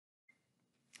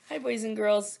Hi, boys and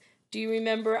girls. Do you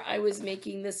remember I was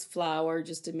making this flower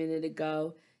just a minute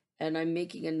ago? And I'm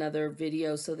making another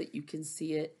video so that you can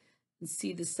see it and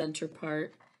see the center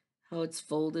part, how it's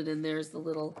folded, and there's the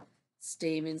little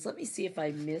stamens. Let me see if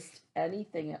I missed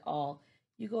anything at all.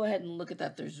 You go ahead and look at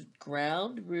that. There's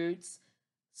ground, roots,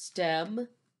 stem,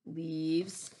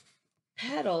 leaves,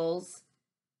 petals,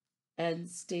 and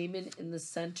stamen in the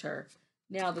center.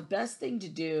 Now, the best thing to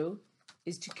do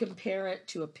is to compare it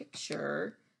to a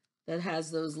picture that has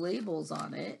those labels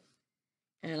on it.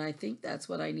 And I think that's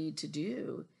what I need to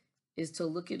do, is to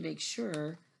look and make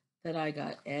sure that I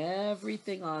got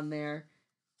everything on there,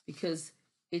 because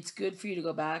it's good for you to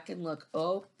go back and look.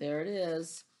 Oh, there it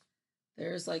is.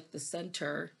 There's like the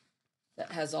center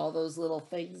that has all those little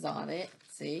things on it.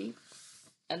 See?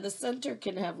 And the center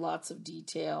can have lots of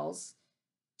details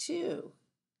too.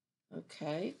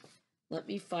 Okay. Let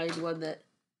me find one that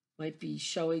might be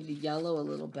showing the yellow a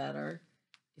little better.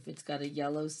 If it's got a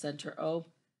yellow center. Oh,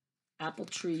 apple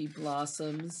tree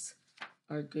blossoms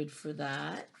are good for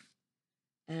that.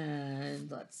 And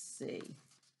let's see.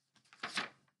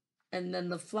 And then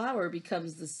the flower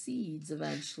becomes the seeds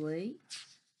eventually.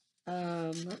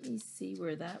 Let me see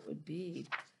where that would be.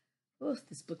 Oh,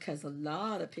 this book has a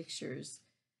lot of pictures.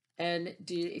 And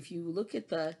if you look at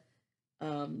the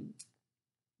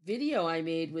video I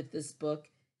made with this book,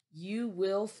 you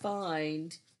will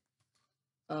find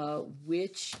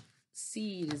which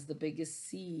seed is the biggest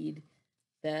seed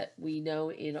that we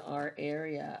know in our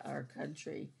area, our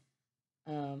country.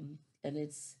 And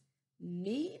it's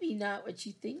maybe not what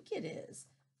you think it is.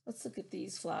 Let's look at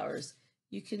these flowers.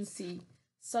 You can see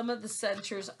some of the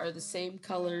centers are the same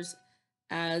colors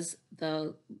as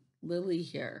the lily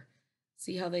here.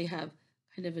 See how they have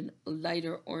kind of a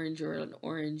lighter orange or an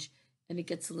orange, and it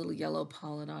gets a little yellow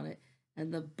pollen on it.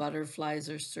 And the butterflies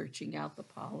are searching out the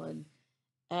pollen,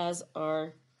 as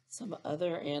are some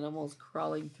other animals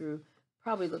crawling through,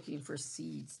 probably looking for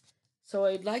seeds. So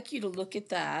I'd like you to look at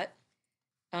that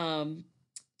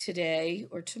today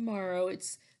or tomorrow.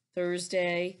 It's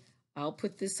Thursday. I'll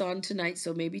put this on tonight,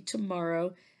 so maybe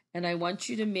tomorrow. And I want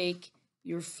you to make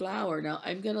your flower. Now,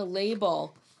 I'm going to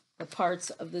label the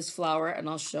parts of this flower, and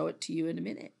I'll show it to you in a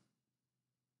minute.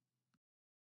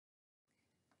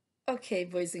 Okay,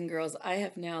 boys and girls, I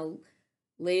have now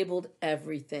labeled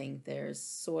everything. There's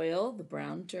soil, the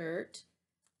brown dirt,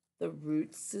 the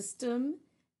root system,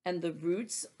 and the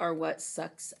roots are what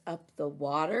sucks up the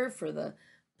water for the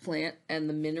plant and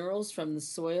the minerals from the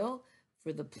soil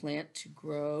for the plant to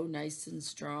grow nice and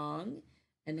strong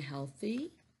and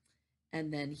healthy.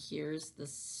 And then here's the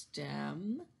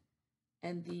stem,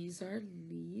 and these are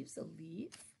leaves, a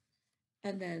leaf,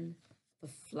 and then the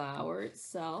flower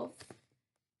itself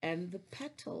and the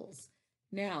petals.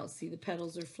 Now, see, the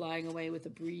petals are flying away with a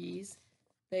breeze.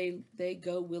 They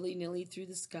go willy-nilly through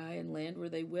the sky and land where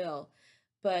they will.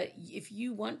 But if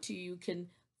you want to, you can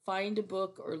find a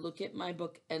book or look at my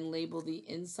book and label the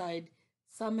inside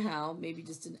somehow, maybe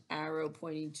just an arrow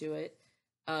pointing to it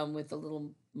with a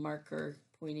little marker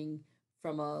pointing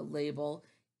from a label.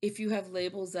 If you have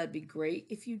labels, that'd be great.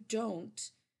 If you don't,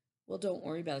 well, don't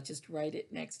worry about it. Just write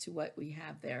it next to what we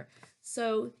have there.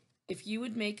 So if you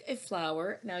would make a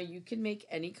flower, now you can make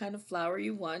any kind of flower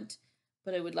you want,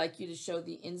 but I would like you to show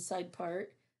the inside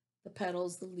part, the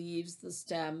petals, the leaves, the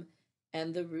stem,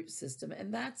 and the root system.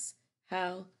 And that's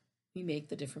how we make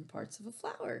the different parts of a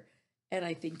flower. And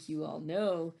I think you all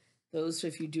know those.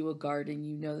 If you do a garden,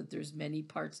 you know that there's many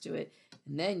parts to it.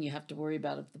 And then you have to worry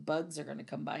about if the bugs are going to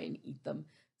come by and eat them.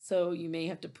 So you may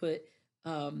have to put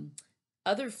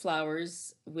other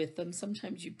flowers with them.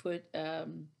 Sometimes you put,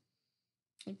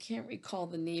 I can't recall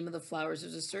the name of the flowers.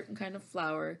 There's a certain kind of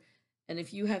flower. And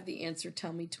if you have the answer,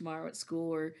 tell me tomorrow at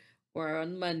school or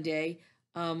on Monday.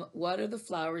 What are the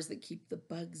flowers that keep the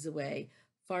bugs away?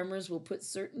 Farmers will put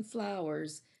certain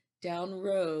flowers down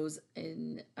rows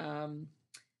in,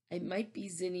 it might be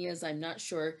zinnias, I'm not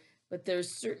sure, but there's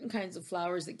certain kinds of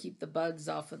flowers that keep the bugs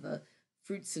off of the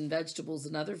fruits and vegetables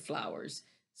and other flowers.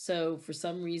 So for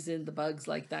some reason, the bugs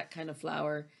like that kind of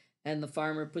flower, and the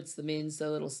farmer puts them in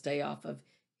so it'll stay off of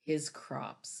his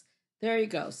crops. There you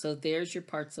go. So there's your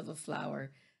parts of a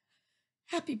flower.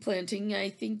 Happy planting. I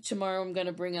think tomorrow I'm going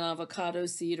to bring an avocado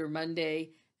seed, or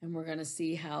Monday, and we're going to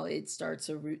see how it starts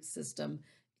a root system.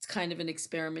 It's kind of an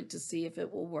experiment to see if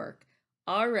it will work.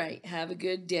 All right. Have a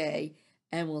good day,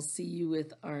 and we'll see you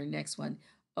with our next one.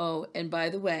 Oh, and by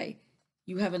the way,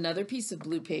 you have another piece of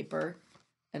blue paper,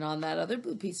 and on that other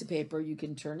blue piece of paper, you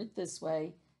can turn it this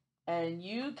way, and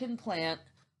you can plant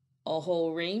a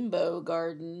whole rainbow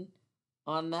garden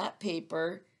on that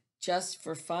paper just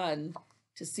for fun.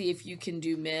 to see if you can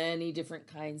do many different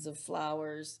kinds of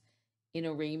flowers in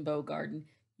a rainbow garden.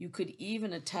 You could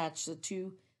even attach the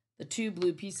two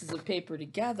blue pieces of paper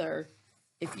together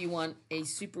if you want a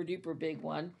super duper big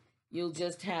one. You'll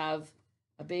just have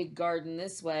a big garden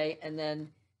this way, and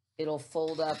then it'll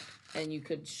fold up, and you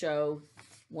could show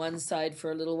one side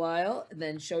for a little while and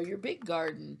then show your big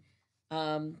garden.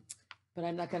 Um, but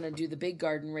I'm not going to do the big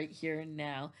garden right here and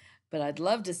now. But I'd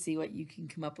love to see what you can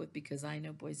come up with, because I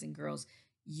know, boys and girls,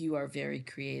 you are very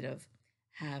creative.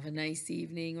 Have a nice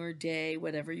evening or day,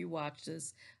 whatever you watch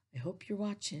this. I hope you're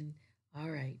watching. All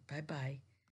right. Bye bye.